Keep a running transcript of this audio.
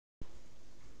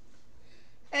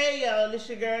y'all. This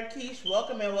your girl Keish.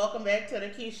 Welcome and welcome back to the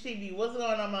Keish TV. What's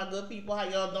going on, my good people? How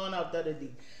y'all doing out there today?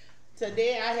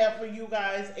 Today I have for you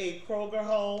guys a Kroger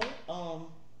haul.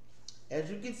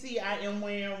 As you can see, I am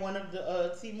wearing one of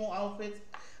the Timo outfits.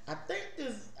 I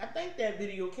think that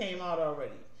video came out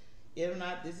already. If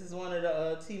not, this is one of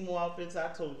the Timo outfits. I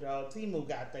told y'all, Timo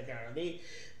got the girl. They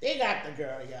got the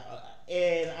girl, y'all.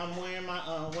 And I'm wearing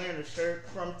wearing a shirt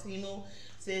from Timo.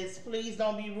 Says, please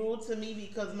don't be rude to me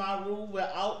because my rude will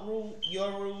outrule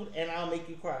your rude and I'll make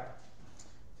you cry.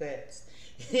 Facts.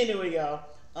 Anyway, y'all,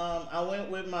 I went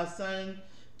with my son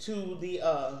to the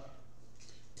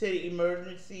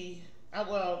emergency,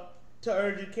 to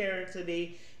urgent care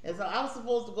today. And so I was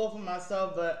supposed to go for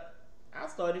myself, but I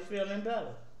started feeling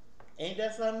better. Ain't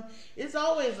that something? It's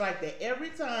always like that. Every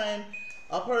time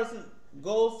a person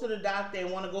goes to the doctor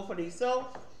and want to go for themselves,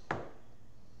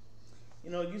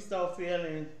 you start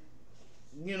feeling,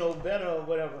 better or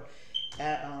whatever.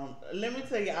 Let me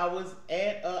tell you, I was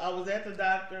at the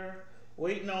doctor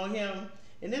waiting on him,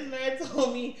 and this man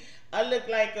told me I look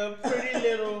like a pretty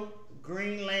little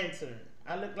green lantern.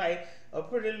 I look like a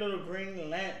pretty little green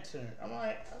lantern.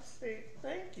 I say,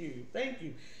 thank you.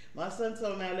 My son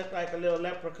told me I look like a little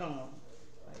leprechaun.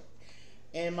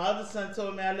 And my other son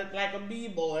told me I look like a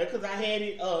b-boy because I had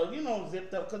it,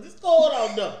 zipped up because it's cold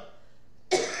out there.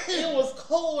 It was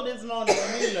cold this morning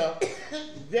when we left.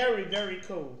 Very, very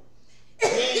cold.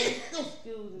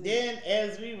 Then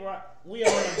as we on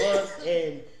the bus,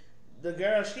 and the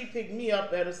girl, she picked me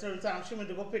up at a certain time. She went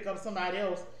to go pick up somebody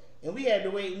else, and we had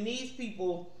to wait. And these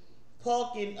people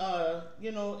parking,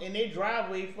 in their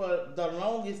driveway for the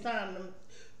longest time. The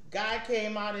guy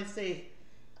came out and said,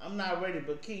 I'm not ready,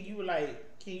 but can you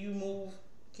move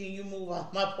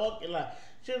out my parking lot?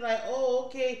 She was like, oh,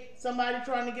 okay. Somebody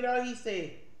trying to get out. He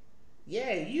said,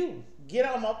 yeah, you get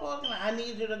out my parking lot. I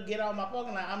need you to get out my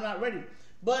parking lot. I'm not ready.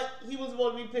 But he was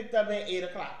supposed to be picked up at 8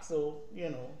 o'clock. So,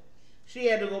 she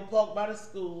had to go park by the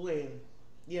school. And,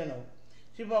 she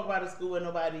parked by the school and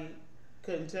nobody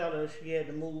couldn't tell her she had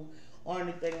to move or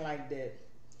anything like that.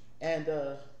 And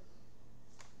that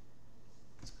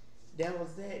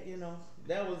was that,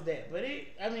 That was that. But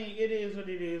it is what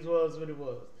it is, was what it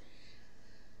was.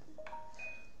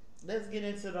 Let's get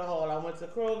into the haul. I went to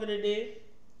Kroger today,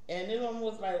 and this one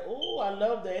was like, oh, I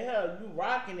love the hair. You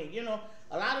rocking it.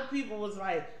 A lot of people was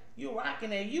like, you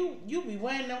rocking it. You be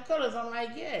wearing them colors. I'm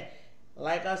like, yeah.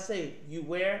 Like I say, you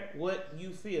wear what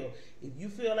you feel. If you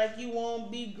feel like you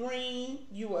won't be green,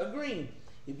 you are green.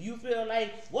 If you feel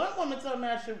like, one woman told me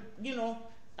I should,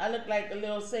 I look like a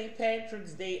little St.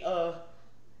 Patrick's Day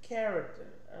character.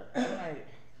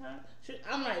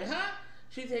 I'm like, huh?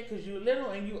 She said, because you're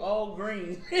little and you all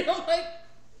green. I'm like,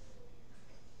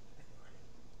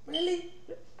 really?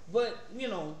 But,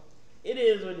 it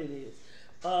is what it is.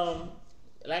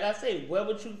 Like I say, wear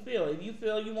what you feel. If you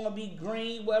feel you want to be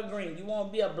green, wear green. You want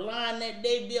to be a blonde that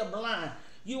day, be a blonde.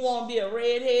 You want to be a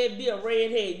redhead, be a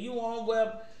redhead. You want to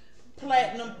wear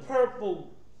platinum, purple,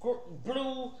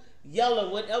 blue, yellow,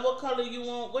 whatever color you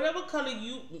want, whatever color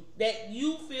that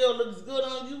you feel looks good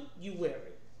on you, you wear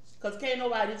it. Because can't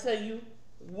nobody tell you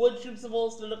what you're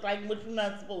supposed to look like and what you're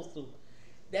not supposed to.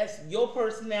 That's your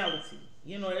personality.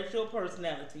 That's your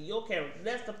personality, your character.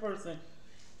 That's the person.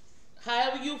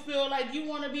 However you feel like you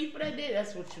want to be for that day,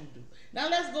 that's what you do. Now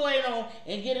let's go ahead on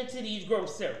and get into these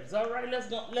groceries. All right, let's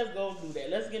go do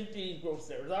that. Let's get into these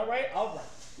groceries. All right.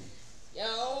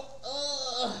 Yo,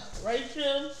 right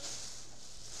here,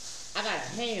 I got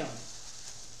ham.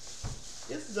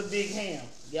 This is a big ham.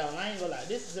 Y'all, I ain't gonna lie.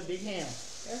 This is a big ham.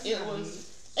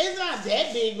 It's not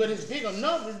that big, but it's big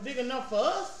enough. It's big enough for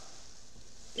us.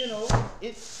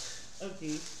 It's okay.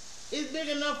 It's big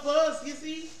enough for us, you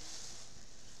see?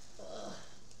 How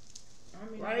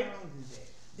many right? pounds is that?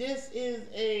 This is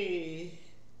a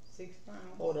 6 pounds.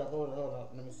 Hold up.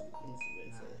 Let me see what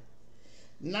it says.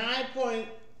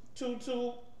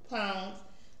 9.22 pounds.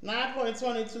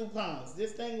 9.22 pounds.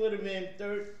 This thing would have been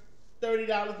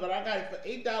 $30, but I got it for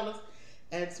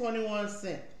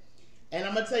 $8.21. And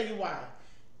I'm gonna tell you why.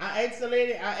 I asked her,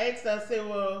 I said,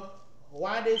 well,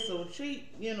 why they so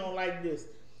cheap, like this?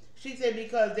 She said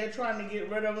because they're trying to get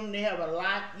rid of them. They have a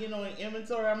lot, in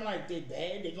inventory. I'm like, they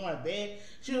bad? They going bad?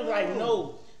 She was like,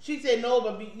 no. She said no,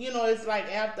 but it's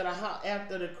like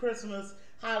after the Christmas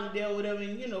holiday or whatever,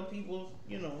 and people,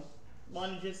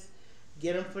 want to just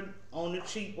get them on the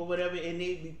cheap or whatever, and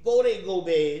before they go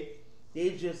bad, they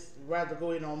just rather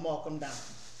go in and mark them down.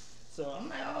 So I'm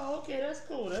like, oh, okay, that's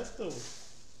cool.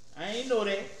 I ain't know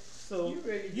that. So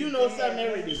you know something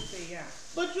every day.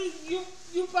 But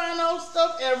you find out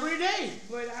stuff every day.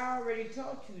 But I already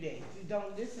taught you that. You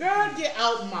don't listen. Girl, to me. get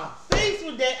out my face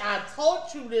with that. I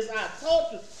taught you this. I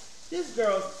taught you. This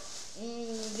girl,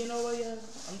 you know what, yeah?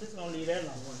 I'm just gonna leave that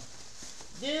alone.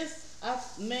 This,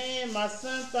 man, my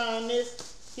son found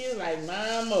this. He was like,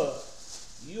 Mama,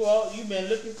 you been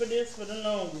looking for this for the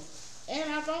longest.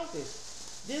 And I found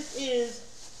this. This is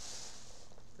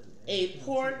a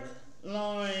pork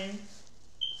loin,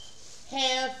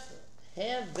 half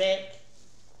back.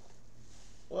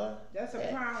 What? That's a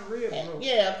crown rib roast.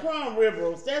 Yeah, a crown rib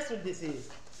roast. That's what this is.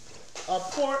 A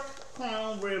pork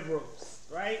crown rib roast,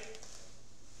 right?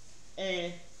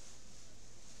 And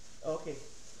okay,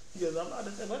 because I'm about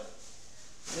to say what,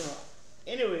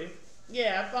 Anyway,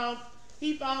 yeah,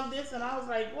 he found this, and I was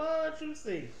like, what you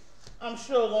see? I'm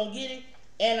sure gonna get it,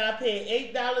 and I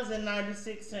paid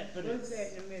 $8.96 for this. What's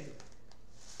that in the middle?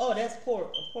 Oh, that's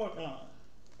pork, a pork loin.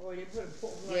 Oh, they put a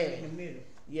pork loin in the middle.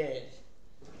 Yeah.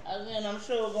 And I'm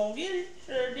sure gonna get it.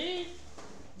 Sure did.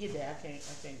 Get that. I can't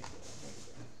get that.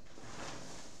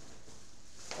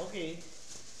 Okay.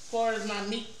 As far as my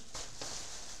meat,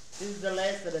 this is the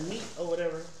last of the meat or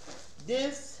whatever.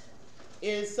 This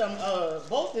is some,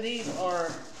 both of these are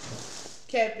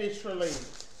catfish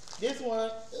fillets. This one,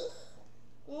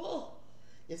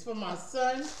 is for my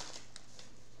son.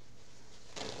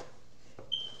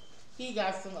 He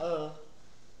got some,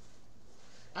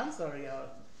 I'm sorry, y'all.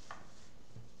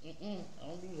 I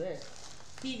don't do that.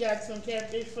 He got some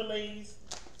catfish fillets,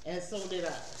 and so did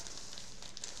I.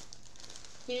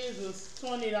 His was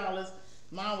 $20.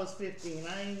 Mine was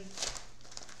 $15.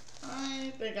 I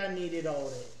ain't think I needed all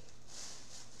that.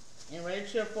 And right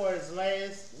here for his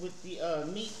last with the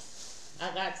meats,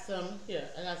 I got some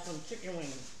chicken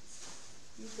wings.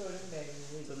 You throw them back in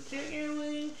the wings. Some chicken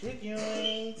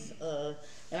wings.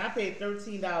 And I paid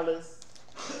 $13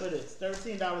 for this.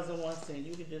 $13.01.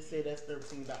 You can just say that's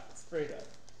 $13 straight up.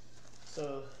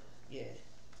 So yeah,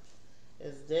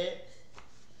 is that?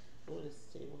 What is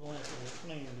it? We're going to have to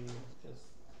explain to you because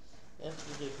that's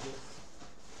ridiculous.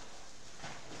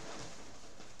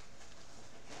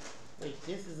 Wait,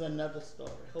 this is another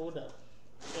story. Hold up.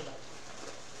 Shut up.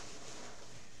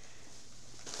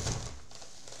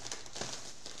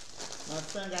 My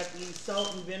son got these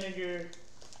salt and vinegar,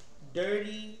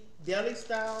 dirty deli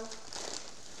style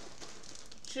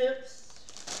chips.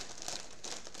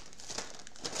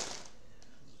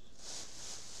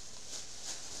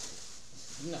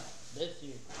 No, that's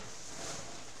you.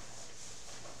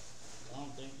 I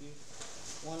don't think you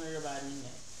want everybody in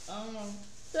that.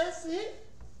 That's it.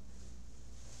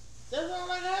 That's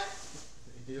all I got.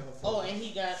 Yeah, Oh, and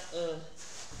he got a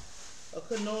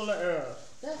canola herb.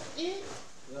 That's it.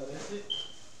 Yeah, that's it.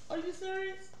 Are you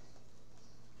serious?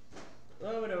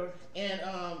 Oh, whatever. And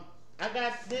I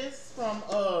got this from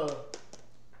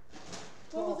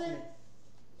what was it?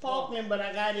 Parkland, but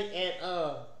I got it at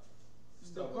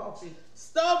The coffee.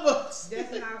 Starbucks.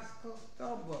 That's not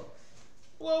Starbucks.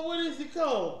 Well, what is it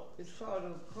called? It's called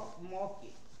a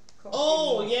market. Coffee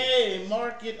Oh, market. yeah,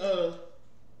 market,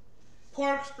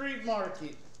 Park Street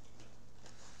Market.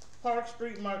 Park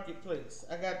Street Marketplace.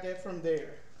 I got that from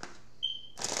there.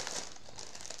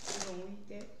 You gonna eat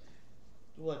that?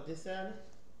 What, this salad?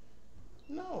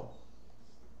 No.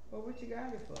 Well, what you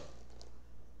got it for?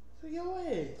 For your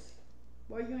ass.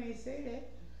 Well, you ain't say that.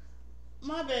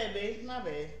 My bad, babe. My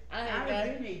bad. I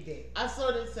didn't eat that. I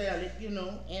saw this salad,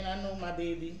 and I know my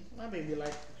baby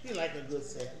she like a good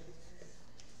salad.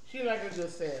 She like a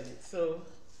good salad. So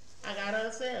I got her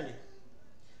a salad.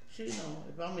 She know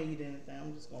if I'm gonna eat anything,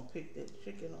 I'm just gonna pick that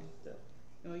chicken off there.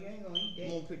 No, you ain't gonna eat that.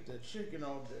 I'm gonna pick that chicken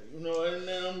off there, and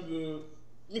then I'm good.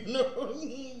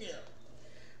 Yeah.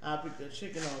 I'll pick that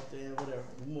chicken off there and whatever.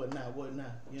 Whatnot,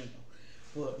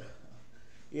 But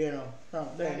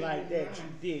something like that you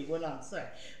did what I'm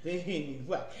saying.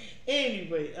 But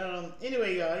anyway,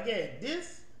 y'all, yeah,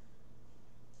 this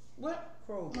what?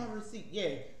 Kroger. My receipt,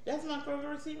 yeah. That's my Kroger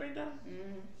receipt right there.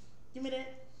 Mm-hmm. Give me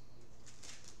that.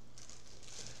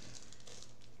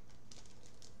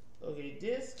 Okay,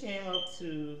 this came up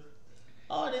to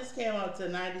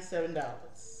 $97.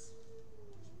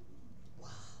 Wow.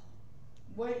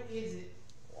 What is it?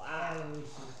 Wow. Aloysius?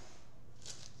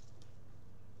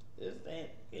 This thing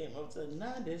came up to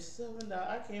 $97.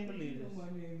 I can't believe this. My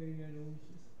name ain't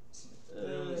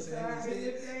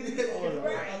Aloysius. Hold on.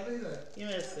 Right. Give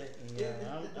me a second,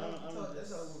 y'all.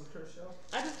 That's all over the church show.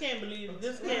 I just can't believe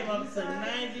this came up to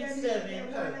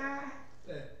 97.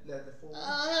 Let the four.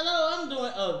 Hello, I'm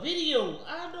doing a video.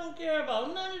 I don't care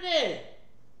about none of that.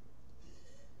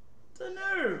 The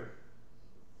nerve.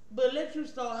 But let you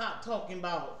start talking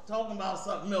about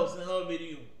something else in her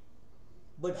video.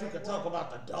 But you Like can what? talk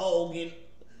about the dog in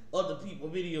other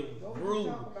people's videos. What would you Rude.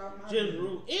 talk about my Just video?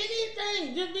 rude.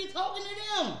 Anything. Just be talking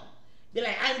to them. Be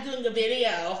like, I'm doing a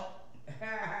video.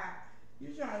 You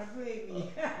trying to play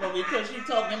me? But because she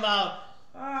talking about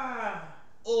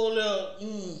oh little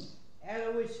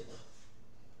Aloysius.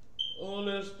 oh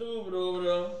little stupid over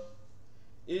there.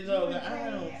 It's You all been I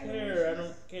playing don't that care. I Aloysius?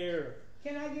 don't care.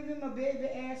 Can I give him a baby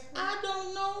ass? I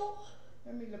don't know.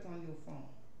 Let me look on your phone.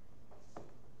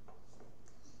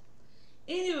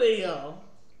 Anyway, y'all.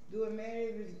 Do it matter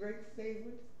if it's great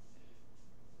favorite?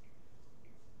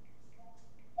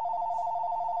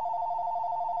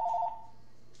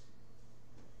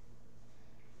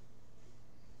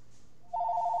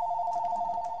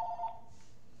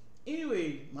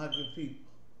 Anyway, my good people,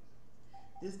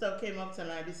 this stuff came up to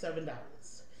 $97,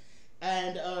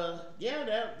 and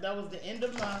yeah, that was the end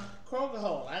of my Kroger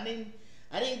haul. I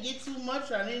didn't get too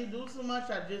much. I didn't do too much.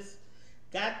 I just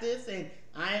got this, and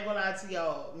I ain't gonna lie to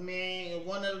y'all, man.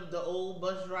 One of the old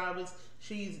bus drivers,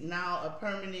 she's now a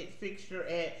permanent fixture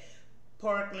at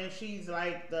Parkland. She's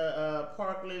like the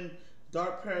Parkland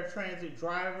Dark Paratransit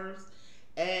drivers,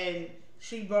 and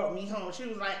she brought me home. She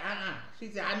was like, She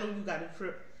said, I know you got a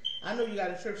trip. I know you got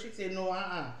a trip. She said, no,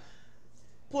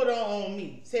 put her on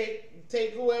me.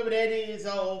 Take whoever that is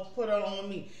off, put her on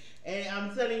me. And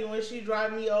I'm telling you, when she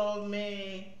drive me off,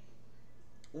 man,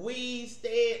 we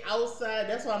stayed outside.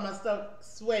 That's why my stuff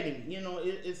sweating. You know,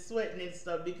 it's sweating and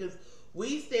stuff because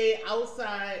we stayed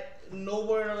outside,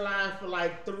 nowhere alive for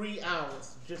like 3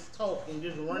 hours, just talking,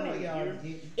 just running. No, y'all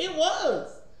didn't. It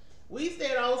was. We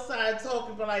stayed outside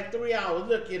talking for like 3 hours.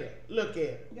 Look at her. Look at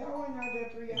her. Y'all went out there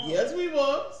 3 hours. Yes, we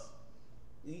was.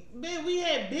 Man, we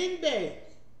had been back.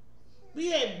 We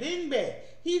had been back.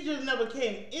 He just never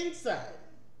came inside.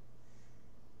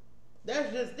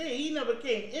 That's just it. He never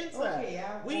came inside. Okay,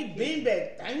 we okay. been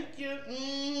back. Thank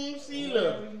you. See,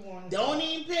 Whatever look. you wanna Don't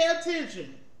say. even pay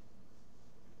attention.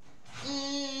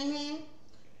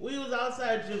 We was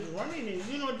outside just running and,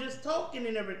 you know, just talking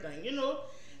and everything, you know.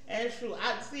 And shoot,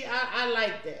 I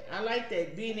like that. I like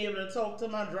that, being able to talk to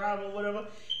my driver or whatever.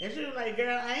 And she was like,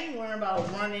 girl, I ain't worrying about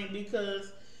running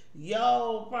because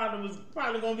y'all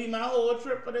probably gonna be my whole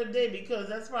trip for the day, because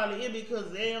that's probably it, because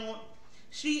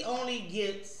she only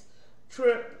gets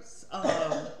trips,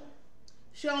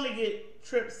 she only get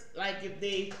trips like if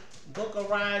they book a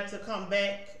ride to come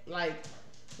back, like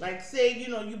say, you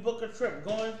know, you book a trip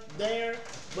going there,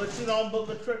 but you don't book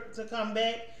a trip to come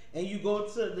back, and you go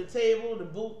to the table, the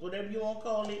booth, whatever you want to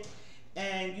call it,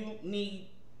 and you need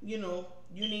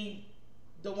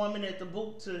the woman at the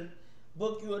booth to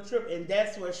book you a trip, and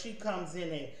that's where she comes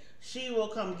in at. She will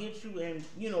come get you and,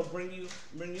 you know, bring you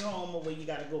home or where you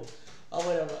gotta go or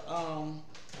whatever.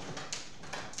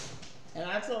 And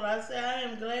I told her, I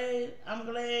said, I'm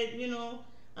glad, you know,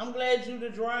 I'm glad you the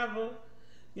driver.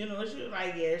 You know, she was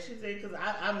like, yeah. She said, cause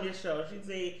I miss y'all. She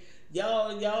said,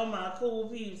 y'all my cool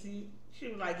peeps. She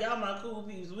was like, y'all my cool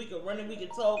peeps. We could run it, we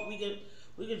could talk, we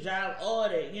could drive, all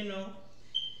that, you know.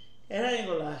 And I ain't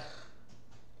gonna lie,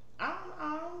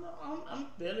 I'm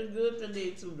feeling good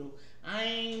today too, though. I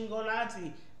ain't gonna lie to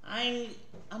you.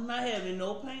 I'm not having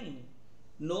no pain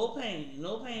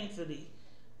today.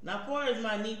 Now, as far as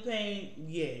my knee pain,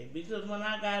 yeah, because when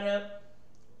I got up,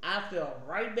 I fell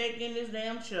right back in this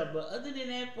damn chair. But other than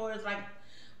that, as far as like,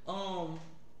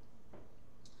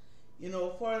 you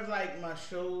know, as far as like my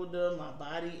shoulder, my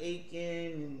body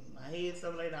aching, and my head,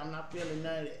 stuff like that, I'm not feeling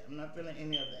none of that. I'm not feeling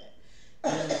any of that.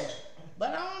 You know? But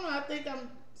I don't know. I think I'm,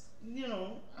 you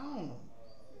know, I don't know.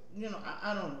 You know,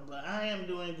 I don't know. But I am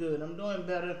doing good. I'm doing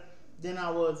better than I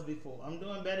was before. I'm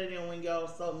doing better than when y'all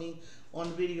saw me on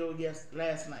the video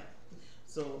last night.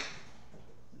 So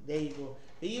there you go.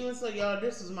 But even so, y'all,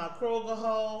 this was my Kroger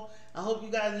haul. I hope you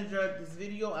guys enjoyed this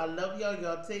video. I love y'all.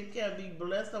 Y'all take care. Be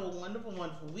blessed. Have a wonderful,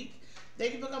 wonderful week.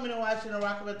 Thank you for coming and watching and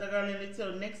rocking with the girl. And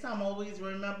until next time, always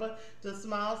remember to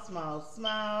smile, smile,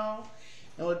 smile.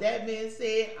 And with that being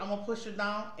said, I'm going to push it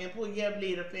down and pull you up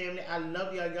later, family. I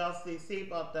love y'all. Y'all stay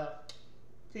safe out there.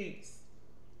 Peace.